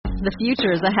The future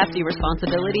is a hefty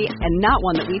responsibility and not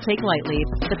one that we take lightly.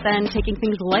 But then, taking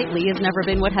things lightly has never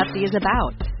been what Hefty is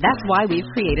about. That's why we've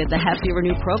created the Hefty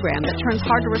Renew program that turns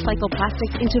hard-to-recycle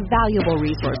plastics into valuable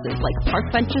resources like park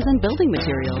benches and building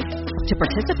materials. To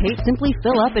participate, simply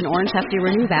fill up an orange Hefty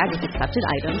Renew bag with accepted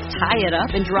items, tie it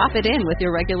up, and drop it in with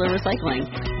your regular recycling.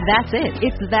 That's it.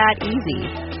 It's that easy.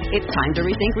 It's time to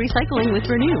rethink recycling with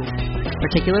Renew.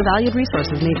 Particular valued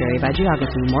resources may vary by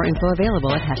geography. More info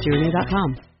available at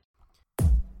heftyrenew.com.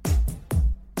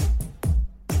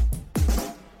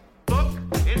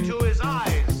 Look into his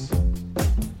eyes.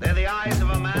 They're the eyes of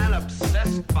a man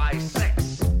obsessed by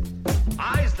sex.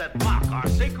 Eyes that mock our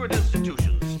sacred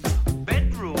institutions.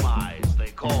 Bedroom eyes, they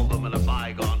call them in a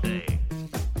bygone day.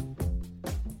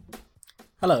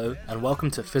 Hello, and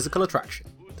welcome to Physical Attraction,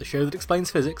 the show that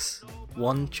explains physics,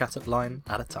 one chat-up line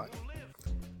at a time.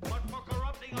 But for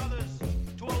corrupting others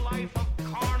to a life of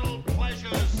carnal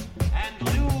pleasures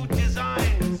and lewd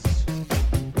designs.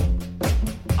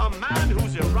 A man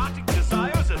whose erotic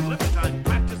desires and libertine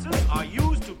practices are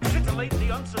used to titillate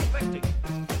the unsuspecting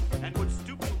and would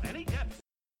stoop to any depth.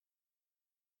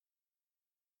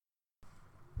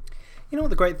 You know what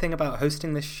the great thing about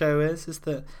hosting this show is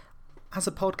that as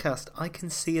a podcast I can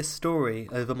see a story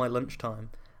over my lunchtime,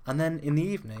 and then in the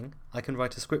evening I can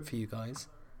write a script for you guys,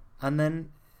 and then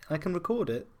I can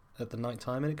record it at the night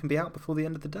time and it can be out before the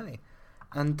end of the day.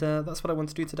 And that's what I want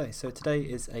to do today. So today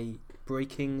is a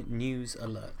breaking news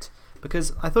alert,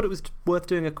 because I thought it was worth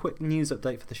doing a quick news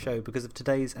update for the show because of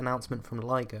today's announcement from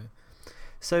LIGO.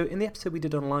 So in the episode we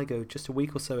did on LIGO just a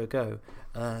week or so ago,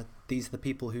 these are the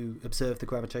people who observed the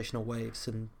gravitational waves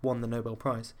and won the Nobel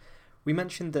Prize. We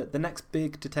mentioned that the next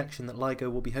big detection that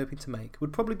LIGO will be hoping to make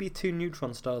would probably be two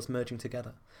neutron stars merging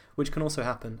together, which can also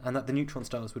happen, and that the neutron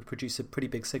stars would produce a pretty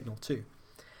big signal too.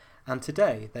 And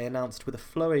today they announced with a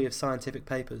flurry of scientific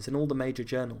papers in all the major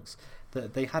journals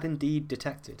that they had indeed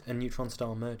detected a neutron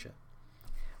star merger.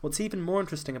 What's even more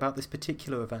interesting about this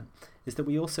particular event is that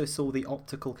we also saw the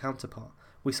optical counterpart.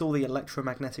 We saw the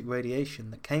electromagnetic radiation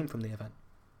that came from the event.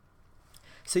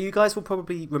 So you guys will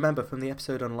probably remember from the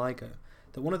episode on LIGO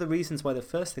that one of the reasons why the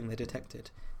first thing they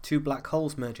detected, two black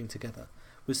holes merging together,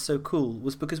 was so cool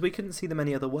was because we couldn't see them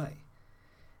any other way.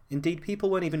 Indeed, people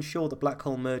weren't even sure that black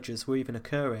hole mergers were even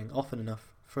occurring often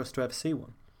enough for us to ever see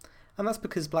one. And that's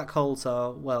because black holes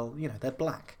are, well, they're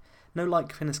black. No light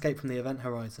can escape from the event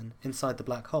horizon inside the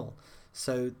black hole,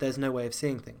 so there's no way of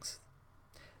seeing things.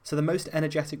 So the most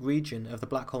energetic region of the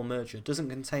black hole merger doesn't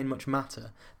contain much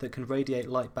matter that can radiate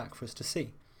light back for us to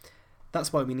see.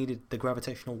 That's why we needed the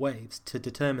gravitational waves to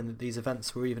determine that these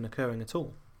events were even occurring at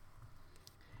all.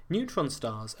 Neutron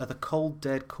stars are the cold,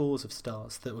 dead cores of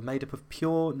stars that were made up of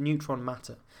pure neutron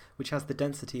matter, which has the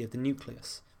density of the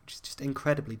nucleus, which is just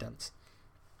incredibly dense.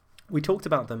 We talked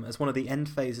about them as one of the end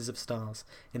phases of stars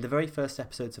in the very first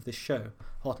episodes of this show,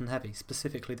 Hot and Heavy,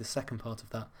 specifically the second part of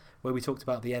that, where we talked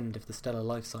about the end of the stellar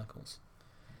life cycles.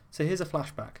 So here's a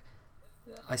flashback.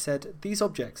 I said, these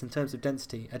objects in terms of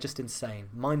density are just insane,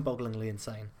 mind-bogglingly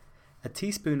insane. A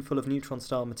teaspoonful of neutron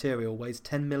star material weighs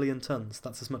 10 million tons,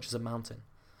 that's as much as a mountain.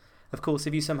 Of course,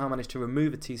 if you somehow manage to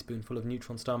remove a teaspoonful of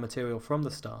neutron star material from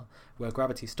the star, where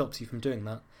gravity stops you from doing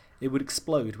that, it would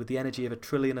explode with the energy of 1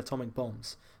 trillion atomic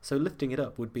bombs, so lifting it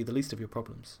up would be the least of your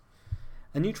problems.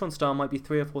 A neutron star might be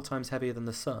 3 or 4 times heavier than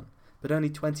the Sun, but only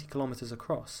 20 kilometres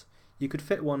across. You could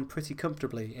fit one pretty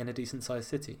comfortably in a decent-sized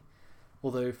city.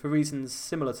 Although, for reasons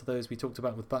similar to those we talked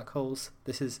about with black holes,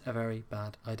 this is a very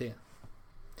bad idea.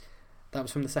 That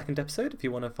was from the second episode. If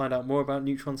you want to find out more about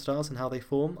neutron stars and how they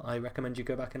form, I recommend you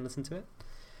go back and listen to it.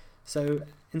 So,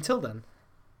 until then,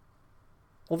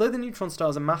 although the neutron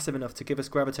stars are massive enough to give us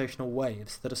gravitational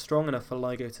waves that are strong enough for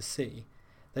LIGO to see,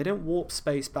 they don't warp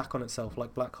space back on itself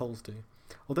like black holes do.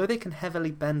 Although they can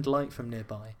heavily bend light from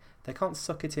nearby, they can't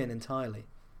suck it in entirely.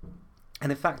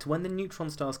 And in fact, when the neutron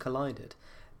stars collided,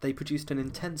 they produced an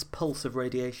intense pulse of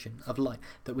radiation, of light,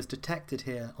 that was detected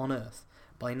here on Earth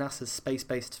by NASA's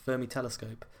space-based Fermi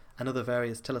telescope and other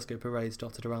various telescope arrays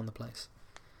dotted around the place.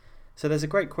 So there's a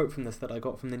great quote from this that I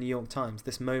got from the New York Times,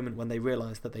 this moment when they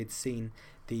realised that they'd seen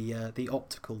the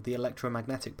optical, the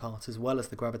electromagnetic part as well as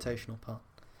the gravitational part.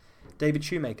 David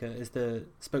Shoemaker is the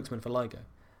spokesman for LIGO,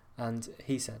 and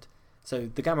he said, so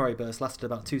the gamma ray burst lasted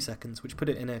about 2 seconds, which put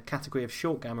it in a category of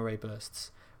short gamma ray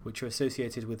bursts, which are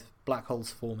associated with black holes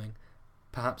forming,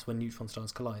 perhaps when neutron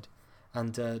stars collide.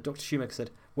 And Dr. Shoemaker said,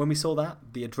 when we saw that,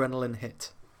 the adrenaline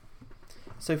hit.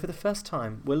 So for the first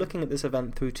time, we're looking at this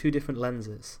event through two different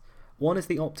lenses. One is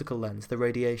the optical lens, the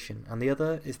radiation, and the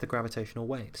other is the gravitational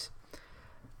waves.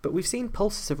 But we've seen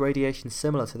pulses of radiation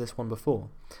similar to this one before.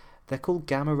 They're called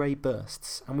gamma ray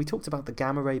bursts, and we talked about the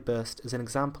gamma ray burst as an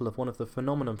example of one of the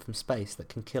phenomenon from space that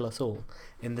can kill us all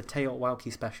in the Teotwalki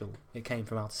special, It Came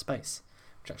From Outer Space,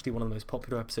 which is actually one of the most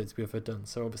popular episodes we've ever done,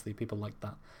 so obviously people like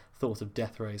that thought of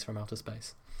death rays from outer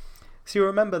space. So you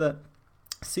remember that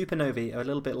supernovae are a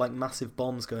little bit like massive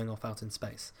bombs going off out in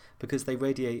space, because they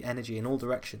radiate energy in all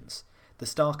directions. The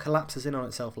star collapses in on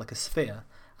itself like a sphere,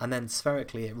 and then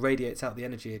spherically it radiates out the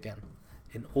energy again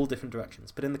in all different directions.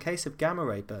 But in the case of gamma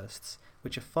ray bursts,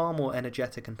 which are far more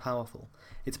energetic and powerful,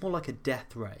 it's more like a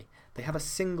death ray. They have a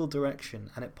single direction,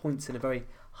 and it points in a very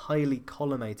highly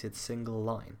collimated single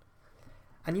line.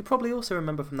 And you probably also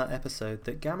remember from that episode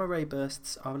that gamma ray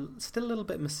bursts are still a little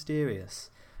bit mysterious.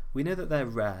 We know that they're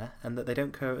rare and that they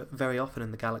don't occur very often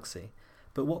in the galaxy,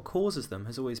 but what causes them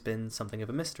has always been something of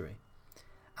a mystery.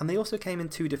 And they also came in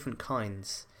two different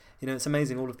kinds. You know, it's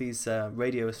amazing, all of these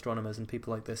radio astronomers and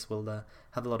people like this will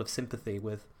have a lot of sympathy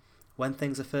with when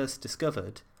things are first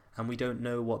discovered and we don't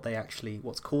know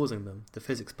what's causing them, the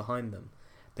physics behind them.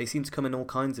 They seem to come in all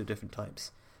kinds of different types.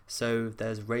 So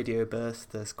there's radio bursts,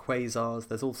 there's quasars,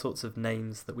 there's all sorts of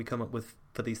names that we come up with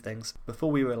for these things before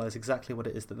we realise exactly what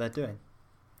it is that they're doing.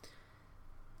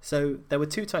 So there were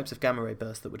two types of gamma ray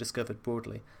bursts that were discovered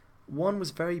broadly. One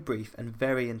was very brief and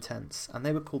very intense, and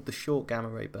they were called the short gamma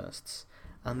ray bursts.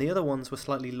 And the other ones were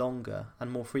slightly longer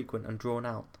and more frequent and drawn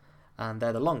out, and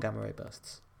they're the long gamma ray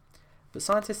bursts. But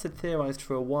scientists had theorised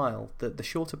for a while that the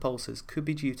shorter pulses could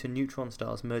be due to neutron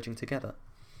stars merging together.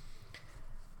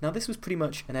 Now this was pretty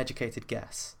much an educated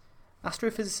guess.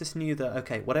 Astrophysicists knew that,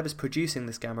 okay, whatever's producing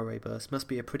this gamma ray burst must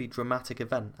be a pretty dramatic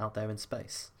event out there in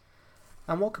space.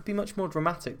 And what could be much more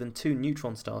dramatic than two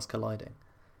neutron stars colliding?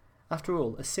 After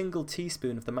all, a single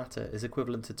teaspoon of the matter is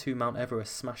equivalent to two Mount Everests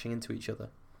smashing into each other.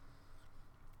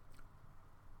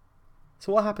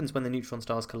 So what happens when the neutron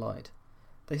stars collide?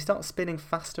 They start spinning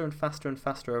faster and faster and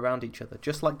faster around each other,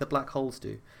 just like the black holes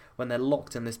do, when they're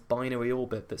locked in this binary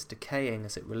orbit that's decaying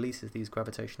as it releases these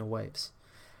gravitational waves.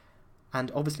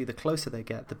 And obviously the closer they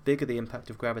get, the bigger the impact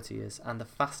of gravity is, and the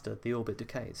faster the orbit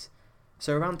decays.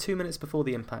 So around 2 minutes before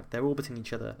the impact, they're orbiting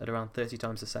each other at around 30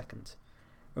 times a second.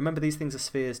 Remember, these things are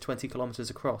spheres 20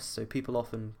 kilometers across, so people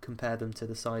often compare them to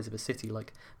the size of a city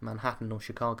like Manhattan or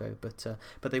Chicago,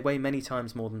 but they weigh many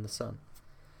times more than the Sun.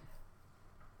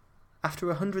 After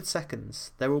 100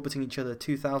 seconds, they're orbiting each other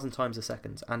 2,000 times a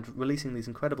second and releasing these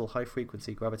incredible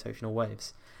high-frequency gravitational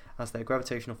waves as their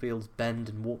gravitational fields bend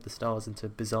and warp the stars into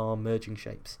bizarre merging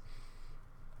shapes.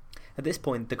 At this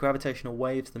point, the gravitational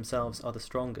waves themselves are the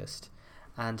strongest,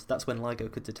 and that's when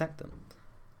LIGO could detect them.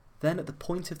 Then, at the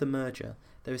point of the merger,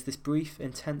 there is this brief,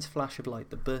 intense flash of light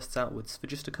that bursts outwards for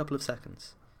just a couple of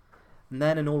seconds. And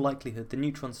then, in all likelihood, the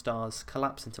neutron stars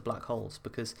collapse into black holes,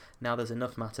 because now there's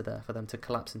enough matter there for them to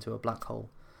collapse into a black hole.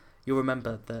 You'll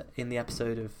remember that in the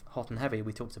episode of Hot and Heavy,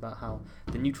 we talked about how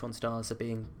the neutron stars are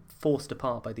being forced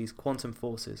apart by these quantum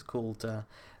forces called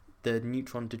the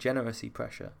neutron degeneracy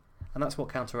pressure, and that's what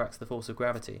counteracts the force of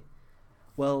gravity.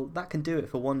 Well, that can do it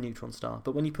for one neutron star,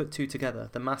 but when you put two together,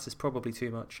 the mass is probably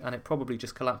too much, and it probably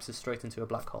just collapses straight into a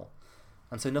black hole.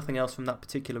 And so nothing else from that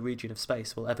particular region of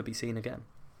space will ever be seen again.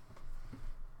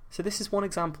 So this is one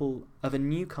example of a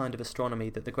new kind of astronomy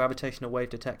that the gravitational wave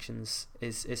detections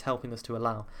is helping us to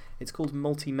allow. It's called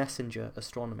multi-messenger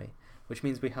astronomy, which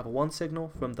means we have one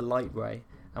signal from the light ray,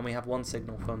 and we have one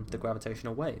signal from the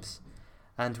gravitational waves.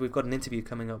 And we've got an interview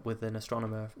coming up with an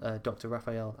astronomer, Dr.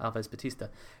 Rafael Alves Batista,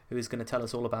 who is going to tell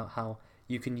us all about how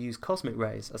you can use cosmic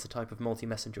rays as a type of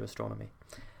multi-messenger astronomy.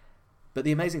 But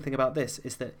the amazing thing about this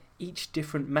is that each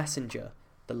different messenger,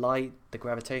 the light, the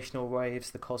gravitational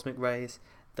waves, the cosmic rays,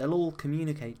 they'll all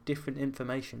communicate different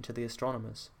information to the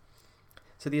astronomers.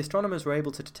 So the astronomers were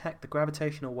able to detect the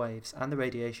gravitational waves and the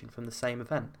radiation from the same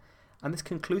event, and this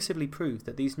conclusively proved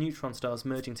that these neutron stars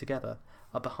merging together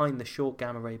are behind the short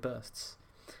gamma ray bursts.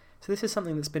 So this is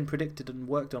something that's been predicted and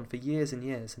worked on for years and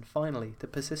years, and finally the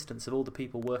persistence of all the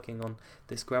people working on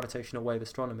this gravitational wave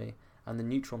astronomy and the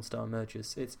neutron star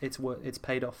mergers, it's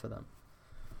paid off for them.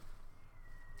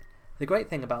 The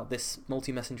great thing about this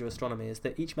multi-messenger astronomy is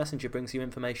that each messenger brings you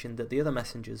information that the other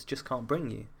messengers just can't bring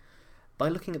you. By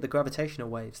looking at the gravitational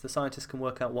waves, the scientists can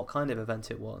work out what kind of event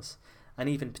it was, and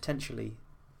even potentially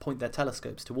point their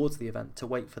telescopes towards the event to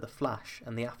wait for the flash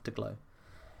and the afterglow.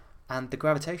 And the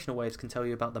gravitational waves can tell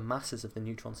you about the masses of the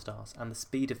neutron stars and the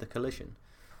speed of the collision,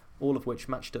 all of which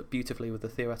matched up beautifully with the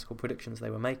theoretical predictions they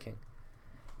were making.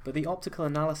 But the optical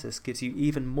analysis gives you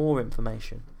even more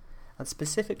information. And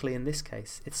specifically in this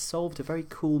case, it's solved a very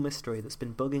cool mystery that's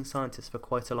been bugging scientists for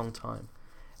quite a long time.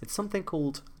 It's something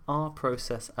called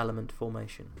R-process element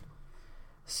formation.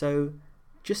 So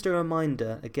Just a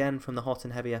reminder, again from the hot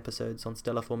and heavy episodes on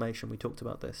stellar formation, we talked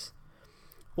about this.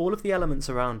 All of the elements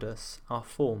around us are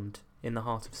formed in the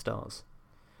heart of stars.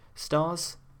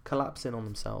 Stars collapse in on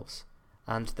themselves,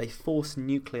 and they force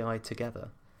nuclei together.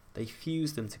 They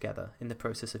fuse them together in the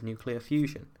process of nuclear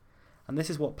fusion. And this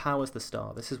is what powers the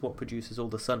star. This is what produces all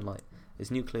the sunlight, is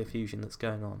nuclear fusion that's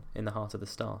going on in the heart of the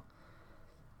star.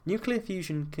 Nuclear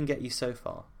fusion can get you so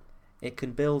far. It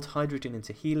can build hydrogen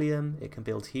into helium, it can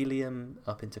build helium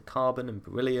up into carbon and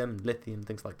beryllium, lithium,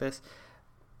 things like this,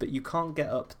 but you can't get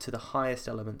up to the highest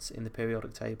elements in the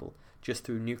periodic table just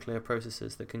through nuclear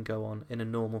processes that can go on in a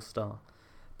normal star,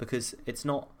 because it's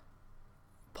not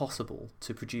possible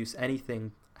to produce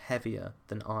anything heavier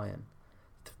than iron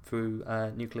through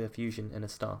nuclear fusion in a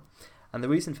star. And the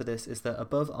reason for this is that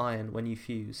above iron, when you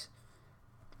fuse,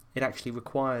 it actually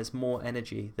requires more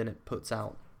energy than it puts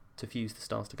out to fuse the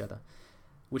stars together,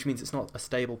 which means it's not a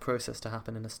stable process to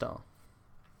happen in a star.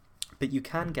 But you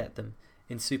can get them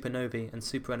in supernovae and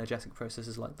superenergetic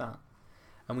processes like that.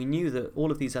 And we knew that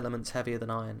all of these elements heavier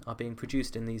than iron are being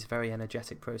produced in these very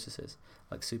energetic processes,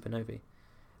 like supernovae.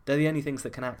 They're the only things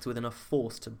that can act with enough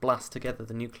force to blast together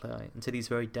the nuclei into these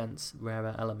very dense,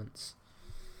 rarer elements.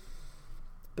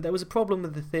 But there was a problem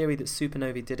with the theory that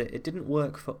supernovae did it. It didn't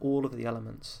work for all of the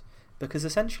elements, because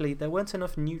essentially there weren't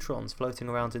enough neutrons floating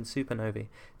around in supernovae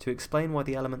to explain why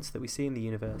the elements that we see in the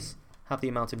universe have the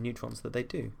amount of neutrons that they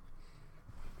do.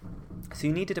 So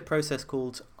you needed a process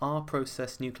called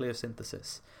R-process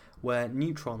nucleosynthesis, where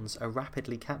neutrons are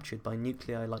rapidly captured by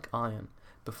nuclei like iron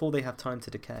before they have time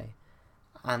to decay,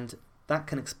 and that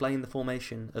can explain the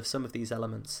formation of some of these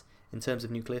elements in terms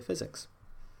of nuclear physics.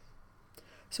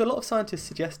 So a lot of scientists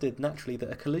suggested naturally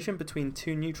that a collision between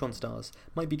two neutron stars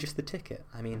might be just the ticket.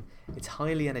 I mean, it's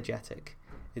highly energetic.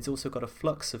 It's also got a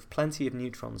flux of plenty of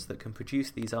neutrons that can produce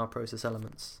these R-process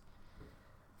elements.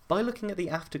 By looking at the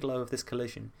afterglow of this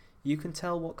collision, you can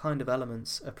tell what kind of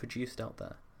elements are produced out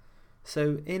there.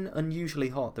 So in Unusually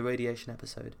Hot, the radiation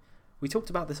episode, we talked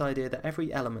about this idea that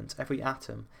every element, every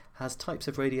atom, has types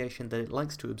of radiation that it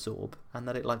likes to absorb and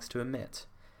that it likes to emit.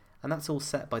 And that's all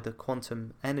set by the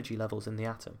quantum energy levels in the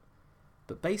atom.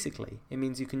 But basically, it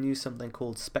means you can use something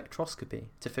called spectroscopy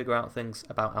to figure out things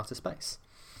about outer space.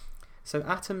 So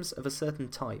atoms of a certain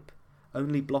type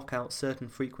only block out certain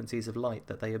frequencies of light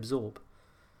that they absorb.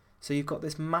 So you've got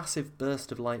this massive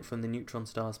burst of light from the neutron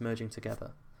stars merging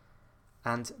together,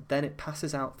 and then it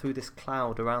passes out through this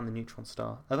cloud around the neutron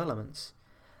star of elements.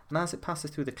 And as it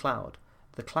passes through the cloud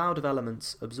of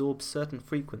elements absorbs certain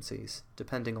frequencies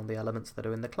depending on the elements that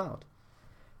are in the cloud.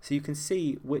 So you can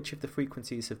see which of the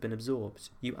frequencies have been absorbed.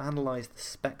 You analyse the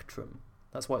spectrum.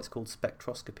 That's why it's called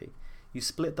spectroscopy. You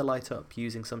split the light up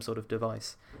using some sort of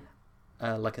device,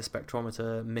 like a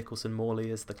spectrometer.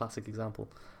 Michelson-Morley is the classic example.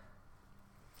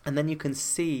 And then you can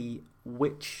see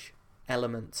which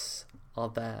elements are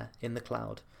there in the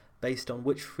cloud based on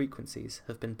which frequencies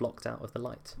have been blocked out of the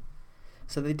light.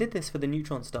 So they did this for the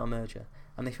neutron star merger,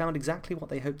 and they found exactly what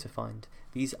they hoped to find,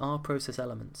 these R-process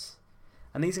elements.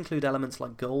 And these include elements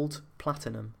like gold,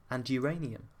 platinum, and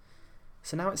uranium.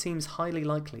 So now it seems highly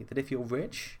likely that if you're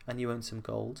rich and you own some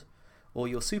gold, or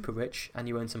you're super rich and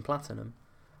you own some platinum,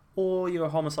 or you're a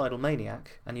homicidal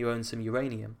maniac and you own some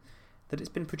uranium, that it's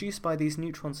been produced by these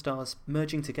neutron stars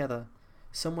merging together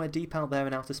somewhere deep out there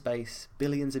in outer space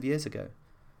billions of years ago.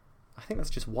 I think that's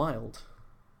just wild.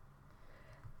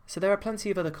 So there are plenty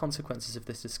of other consequences of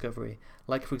this discovery,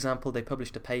 like for example they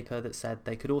published a paper that said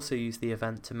they could also use the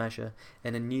event to measure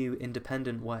in a new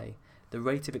independent way the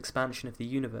rate of expansion of the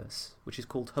universe, which is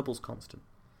called Hubble's constant.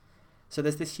 So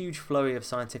there's this huge flurry of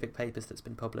scientific papers that's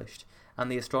been published,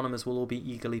 and the astronomers will all be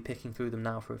eagerly picking through them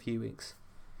now for a few weeks.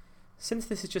 Since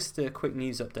this is just a quick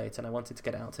news update and I wanted to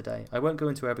get it out today, I won't go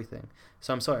into everything,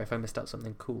 so I'm sorry if I missed out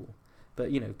something cool.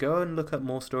 But, go and look up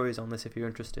more stories on this if you're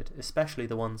interested, especially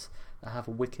the ones that have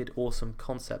a wicked, awesome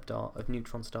concept art of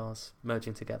neutron stars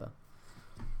merging together.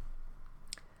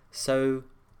 So,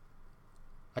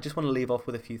 I just want to leave off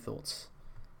with a few thoughts.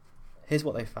 Here's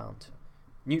what they found.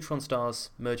 Neutron stars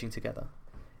merging together.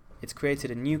 It's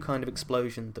created a new kind of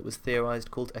explosion that was theorized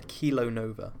called a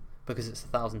kilonova, because it's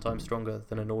 1,000 times stronger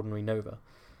than an ordinary nova.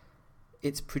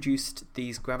 It's produced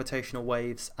these gravitational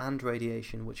waves and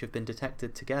radiation which have been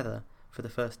detected together for the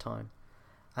first time.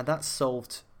 And that's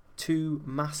solved two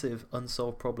massive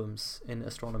unsolved problems in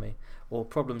astronomy, or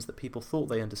problems that people thought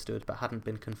they understood but hadn't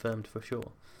been confirmed for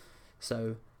sure.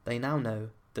 So they now know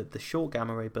that the short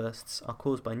gamma ray bursts are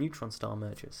caused by neutron star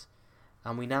mergers.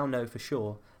 And we now know for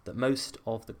sure that most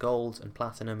of the gold and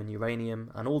platinum and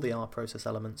uranium and all the R-process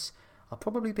elements are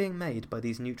probably being made by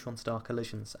these neutron star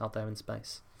collisions out there in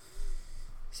space.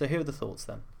 So here are the thoughts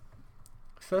then.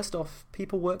 First off,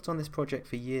 people worked on this project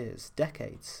for years,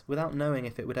 decades, without knowing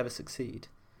if it would ever succeed,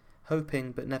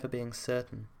 hoping but never being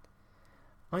certain.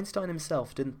 Einstein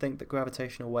himself didn't think that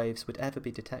gravitational waves would ever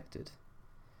be detected.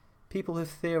 People have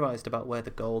theorised about where the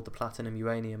gold, the platinum,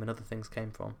 uranium and other things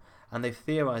came from, and they've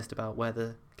theorised about where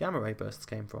the gamma-ray bursts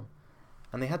came from,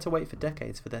 and they had to wait for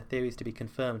decades for their theories to be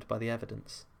confirmed by the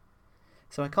evidence.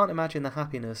 So I can't imagine the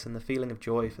happiness and the feeling of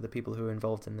joy for the people who are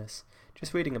involved in this.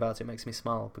 Just reading about it makes me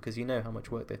smile, because you know how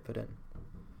much work they've put in.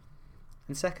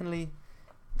 And secondly,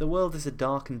 the world is a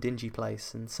dark and dingy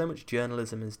place, and so much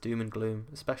journalism is doom and gloom,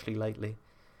 especially lately.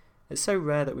 It's so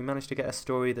rare that we manage to get a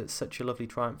story that's such a lovely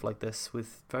triumph like this,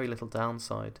 with very little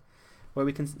downside, where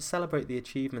we can celebrate the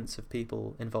achievements of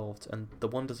people involved and the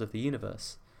wonders of the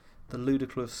universe, the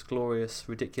ludicrous, glorious,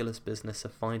 ridiculous business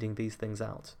of finding these things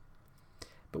out.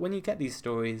 But when you get these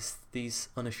stories, these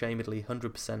unashamedly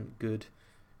 100% good,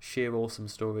 sheer awesome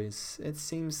stories, it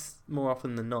seems more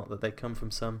often than not that they come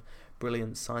from some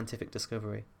brilliant scientific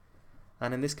discovery.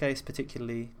 And in this case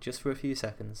particularly, just for a few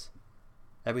seconds,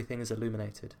 everything is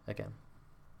illuminated again.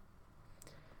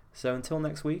 So until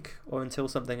next week, or until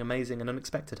something amazing and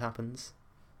unexpected happens,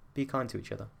 be kind to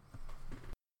each other.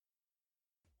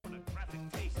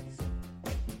 Pornographic tastes.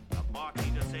 A Marquis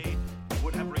de Sade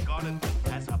would have regarded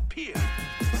as a peer.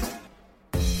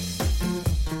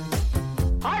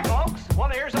 Hi, folks.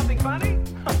 Want to hear something funny?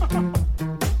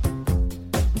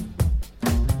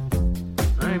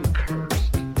 I'm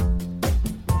cursed.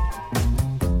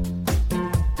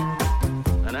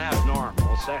 An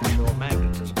abnormal sexual